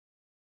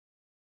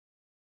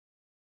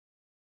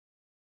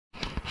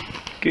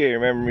Okay,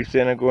 remember me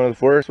saying I'm going to the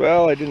forest?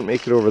 Well, I didn't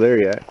make it over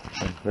there yet.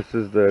 This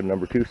is the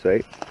number 2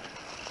 site.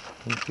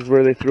 This is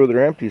where they throw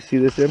their empties. See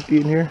this empty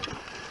in here?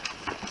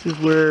 This is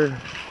where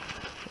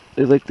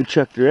they like to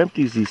chuck their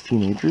empties, these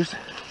teenagers.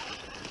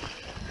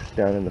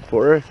 Down in the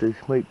forest, they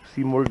might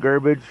see more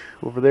garbage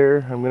over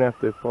there. I'm gonna have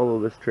to follow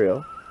this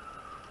trail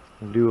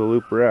and do a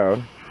loop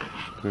around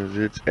because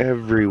it's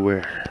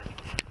everywhere.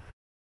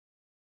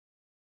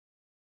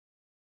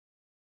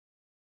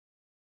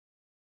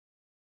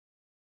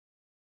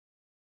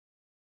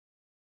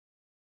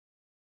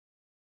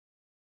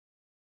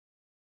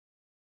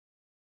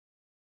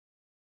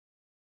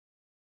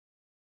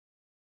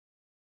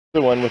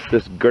 The one with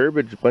this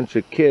garbage bunch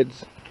of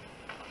kids.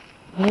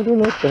 I don't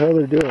know what the hell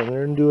they're doing.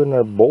 They're doing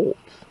our bolts.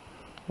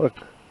 Look.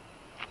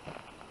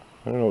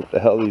 I don't know what the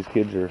hell these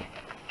kids are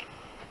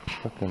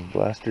fucking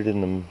blasted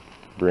in the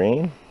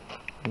brain.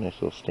 Nice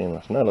little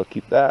stainless nut. I'll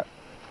keep that.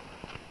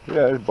 Yeah,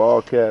 there's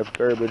ball caps,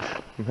 garbage.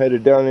 I'm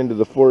headed down into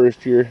the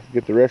forest here to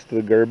get the rest of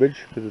the garbage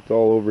because it's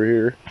all over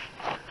here.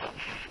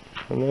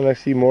 And then I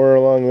see more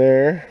along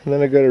there. And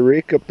then I gotta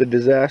rake up the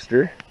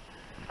disaster.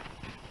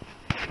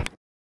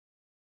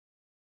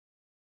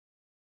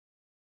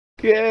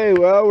 Okay,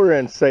 well, we're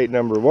in site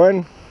number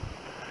 1.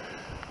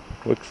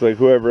 Looks like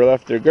whoever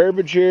left their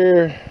garbage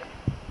here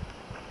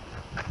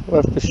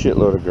left a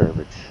shitload of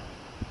garbage.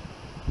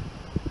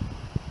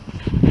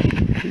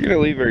 You're gonna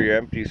leave your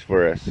empties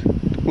for us.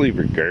 Don't leave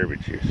your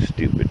garbage, you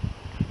stupid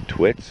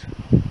twits.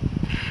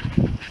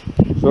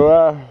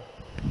 So,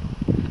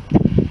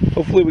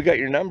 hopefully we got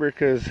your number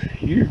because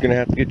you're gonna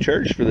have to get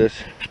charged for this.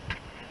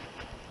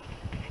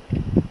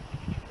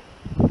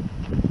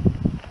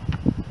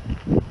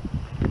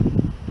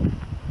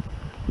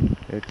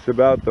 It's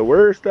about the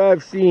worst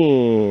I've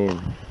seen.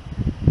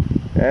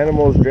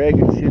 Animals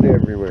dragging shit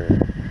everywhere.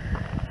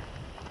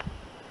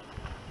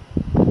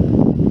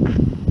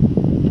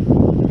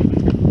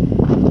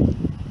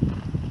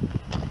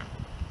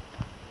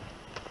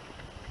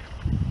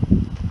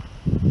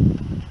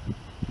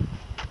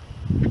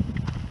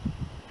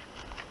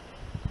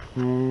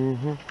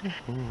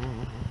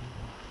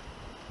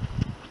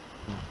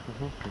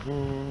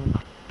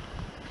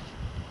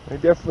 They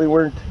definitely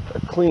weren't a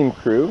clean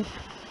crew.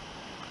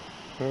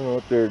 I don't know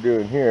what they're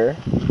doing here,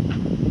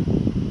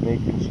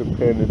 making some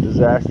kind of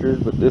disasters,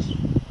 but this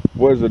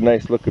was a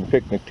nice looking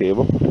picnic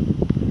table.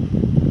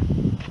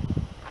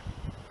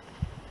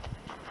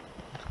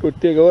 Let's go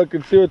take a look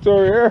and see what's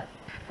over here.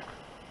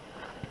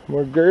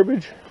 More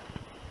garbage.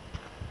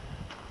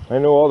 I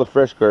know all the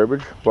fresh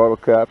garbage, bottle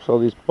caps, all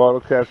these bottle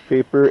caps,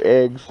 paper,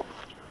 eggs,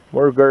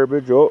 more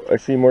garbage. Oh, I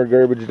see more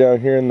garbage down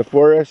here in the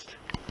forest.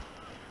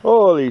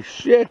 Holy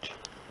shit!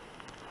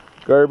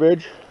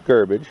 Garbage,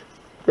 garbage.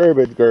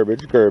 Garbage,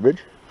 garbage, garbage.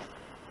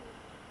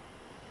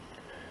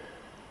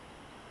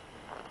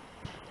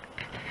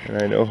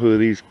 And I know who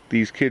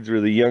these kids were,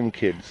 the young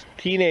kids.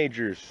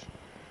 Teenagers.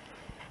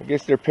 I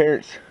guess their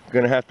parents are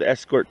gonna have to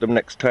escort them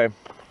next time.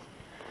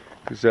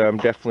 Because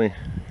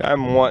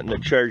I'm wanting to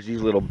charge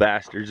these little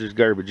bastards. There's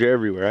garbage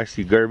everywhere. I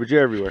see garbage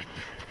everywhere.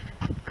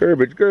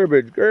 Garbage,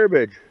 garbage,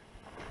 garbage.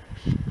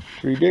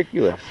 It's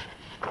ridiculous.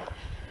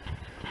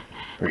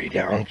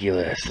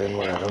 Redonkulous.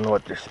 And I don't know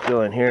what they're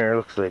spilling here. It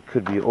looks like it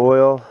could be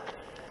oil.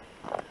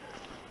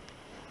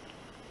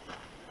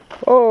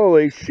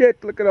 Holy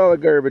shit, look at all the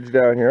garbage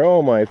down here.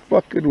 Oh my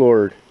fucking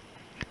lord.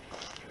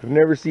 I've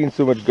never seen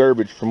so much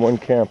garbage from one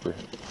camper.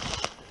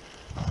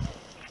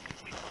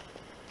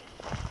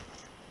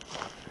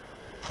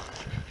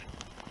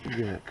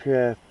 We got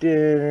craft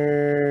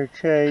dinner,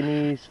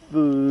 Chinese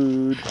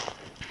food.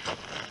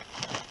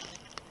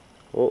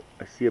 Oh,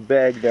 I see a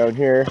bag down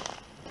here.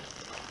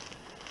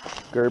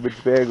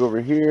 Garbage bag over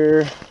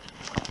here.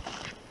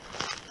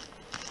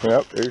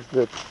 Yep, there's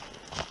the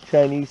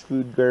Chinese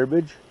food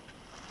garbage.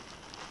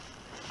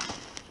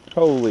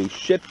 Holy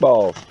shit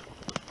balls.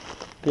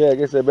 Yeah, I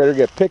guess I better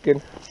get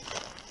picking.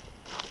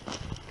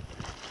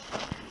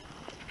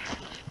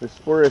 This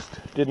forest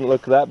didn't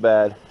look that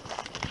bad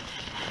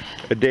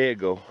a day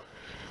ago.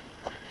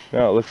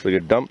 Now it looks like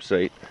a dump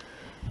site.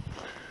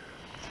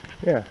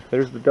 Yeah,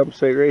 there's the dump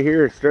site right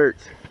here. It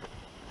starts.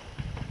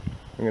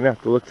 I'm gonna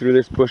have to look through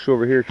this bush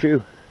over here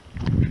too.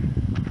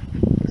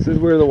 This is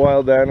where the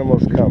wild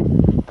animals come.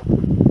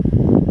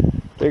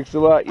 Thanks a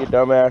lot, you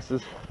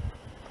dumbasses.